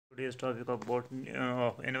today's topic of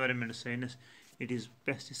of environmental science. It is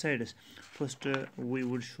pesticides. First, we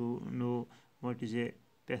would know what is a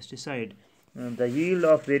pesticide. The yield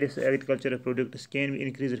of various agricultural products can be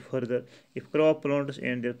increased further if crop plants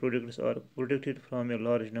and their products are protected from a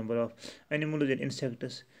large number of animals and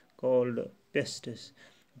insects called pests.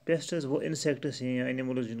 Pests वो insects हैं या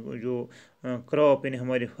animals जिनको जो crop यानी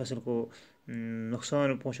हमारी फसल को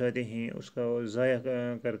नुकसान पहुंचाते हैं, उसका ज़ाया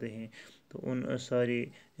करते हैं, तो उन सारी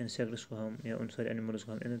इंसेक्ट्स को हम या उन सारे एनिमल्स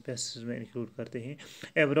को हम इन पेस्ट्स में इंक्लूड करते हैं.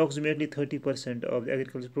 Approximately 30% of the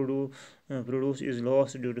agriculture produce is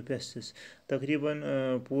lost due to pests. तकरीबन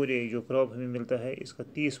पूरे जो क्रॉप हमें मिलता है इसका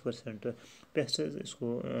 30% पेस्ट्स इसको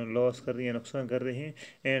लॉस कर रहे हैं, नुकसान कर रहे हैं.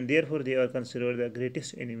 And therefore they are considered the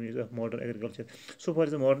greatest enemies of modern agriculture. So for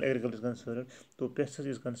the modern agriculture concern, तो pests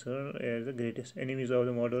is concern as the greatest enemies of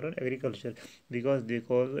the modern agriculture because they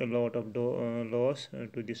cause a lot of loss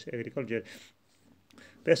to this agriculture.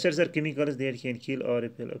 Pesticides are chemicals that can kill or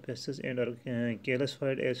repel pests and are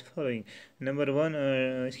classified as following. Number 1,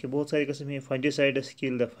 इसके बहुत सारे किस्म हैं. Fungicides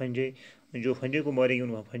kill the fungi, जो फंजे को मारेंगे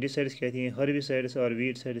उनको fungicides कहते हैं. हर्बिसाइड्स और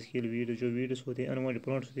वीडसाइड्स किल वीड, जो वीड्स होते हैं अनवांटेड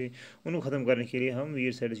प्लांट्स होते हैं उनको ख़त्म करने के लिए हम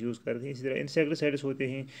वीडसाइड्स यूज़ करते हैं. इसी तरह इंसेक्टिसाइड्स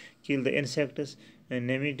होते हैं, kill the insects.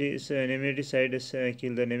 नेमेटिसाइड्स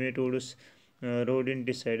kill the nematodes.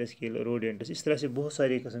 Rodenticides kill rodents. इस तरह से बहुत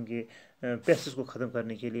सारे किस्म के पेस्ट्स को ख़त्म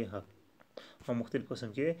करने के लिए हम मुख्तलिफ़ किस्म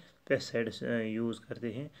के पेस्टिसाइड्स यूज़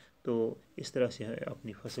करते हैं. तो इस तरह से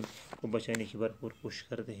अपनी फसल को बचाने की भरपूर कोशिश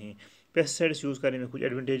करते हैं. पेस्टिसाइड्स यूज़ करने में कुछ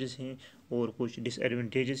एडवांटेजेस हैं और कुछ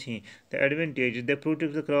डिसएडवांटेजेस हैं. The advantage, the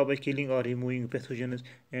protect the crop by killing और removing pathogens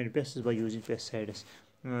and pests by using pesticides.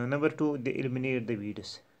 Number 2, they eliminate the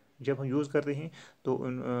weeds. जब हम यूज़ करते हैं तो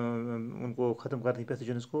उनको ख़त्म करते हैं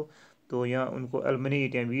पैथोजेंस को, तो या उनको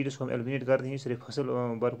एलिमिनेट या वीड्स को हम एलिमिनेट करते हैं, सिर्फ फसल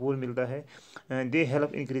भरपूर मिलता है. They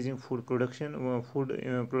help increasing food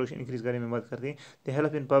production increase करने में मदद करते हैं. They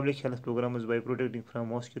help in public health programmes bye protecting from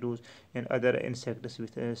mosquitoes and other insects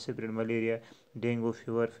with spread malaria, dengue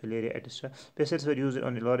fever, filaria etcetera. Pesticides were used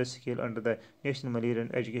on a large scale under the National Malaria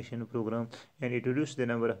Education Program and it reduced the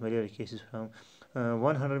number of malaria cases from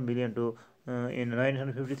 100 million to in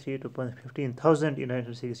 953 to 15,000 in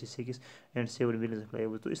 1966 and 7 million of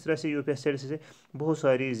lives. तो इस तरह से जो pesticides से बहुत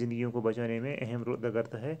सारी ज़िंदगियों को बचाने में अहम रोल अदा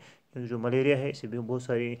करता है, क्योंकि जो मलेरिया है इससे भी बहुत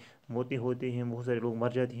सारी मौतें होती हैं, बहुत सारे लोग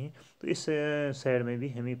मर जाते हैं. तो इस साइड में भी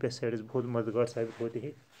हमें पेस्टिसाइड्स बहुत मददगार साबित होते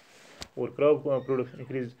हैं और क्रॉप प्रोडक्शन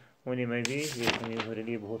इंक्रीज होने में भी ये हमारे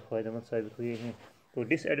लिए बहुत फ़ायदेमंद साबित हुए हैं. तो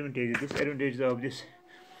disadvantage of this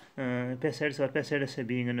pesticides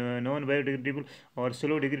being non-biodegradable or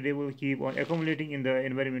slow degradable keep on accumulating in the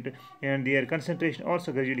environment and their concentration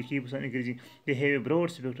also gradually keeps on increasing. They have a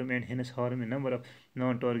broad spectrum and hence harm a number of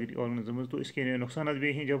non-target organisms. तो इसके नुकसान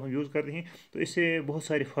भी हैं जब हम use करते हैं, तो इससे बहुत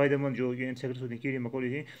सारे फ़ायदेमंद जो ये इंसेक्ट्स होते हैं, कीड़े मकोड़े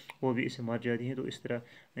हैं, वो भी इससे मर जाती हैं. तो इस तरह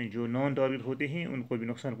जो नॉन टारगेट होते हैं उनको भी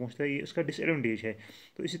नुकसान पहुँचता है, ये इसका डिसएडवांटेज है.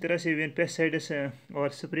 तो इसी तरह से when pesticides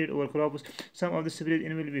are sprayed over crops, some of the sprays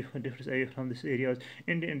inevitably differ away from this areas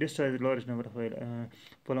and destroys a large number of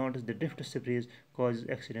plants. The drift sprays causes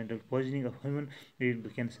accidental poisoning of human leading to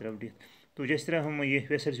cancer of death. तो जिस तरह हम ये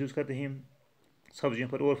pesticides use करते हैं सब्जियों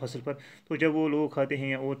पर और फसल पर, तो जब वो लोग खाते हैं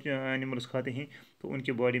या और एनिमल्स खाते हैं तो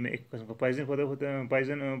उनके बॉडी में एक किस्म का पॉइजन होता है,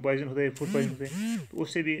 पॉइजन होता है, फूड पॉइजन होता है, तो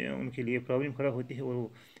उससे भी उनके लिए प्रॉब्लम खड़ा होती है और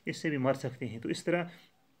वो इससे भी मर सकते हैं. तो इस तरह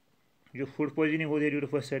जो फूड पॉइजनिंग होती है ड्यू टू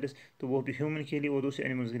पेस्टिसाइड्स, तो वो भी ह्यूमन के लिए और दूसरे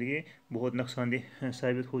एनिमल्स के लिए बहुत नुकसानदेह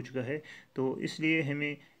साबित हो चुका है. तो इसलिए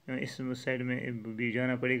हमें इस साइड में भी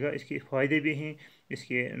जाना पड़ेगा. इसके फ़ायदे भी हैं,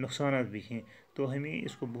 इसके नुकसान भी हैं, तो हमें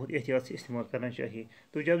इसको बहुत एहतियात से इस्तेमाल करना चाहिए.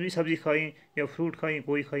 तो जब भी सब्ज़ी खाएं या फ्रूट खाएं,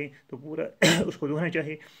 कोई खाएं, तो पूरा उसको धोना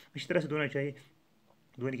चाहिए, अच्छी तरह से धोना चाहिए.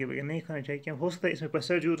 धोने के बगैर नहीं खाना चाहिए. क्या हो सकता है इसमें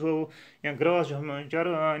पेस्टिसाइड यूज़ हो या ग्रास जो हम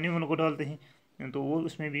चारों एनिमल को डालते हैं, तो वो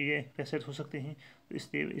उसमें भी ये पेस्टिसाइड हो सकते हैं. तो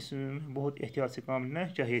इसलिए इसमें बहुत एहतियात से काम लेना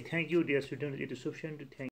चाहिए. Thank you dear student, it is sufficient. Thank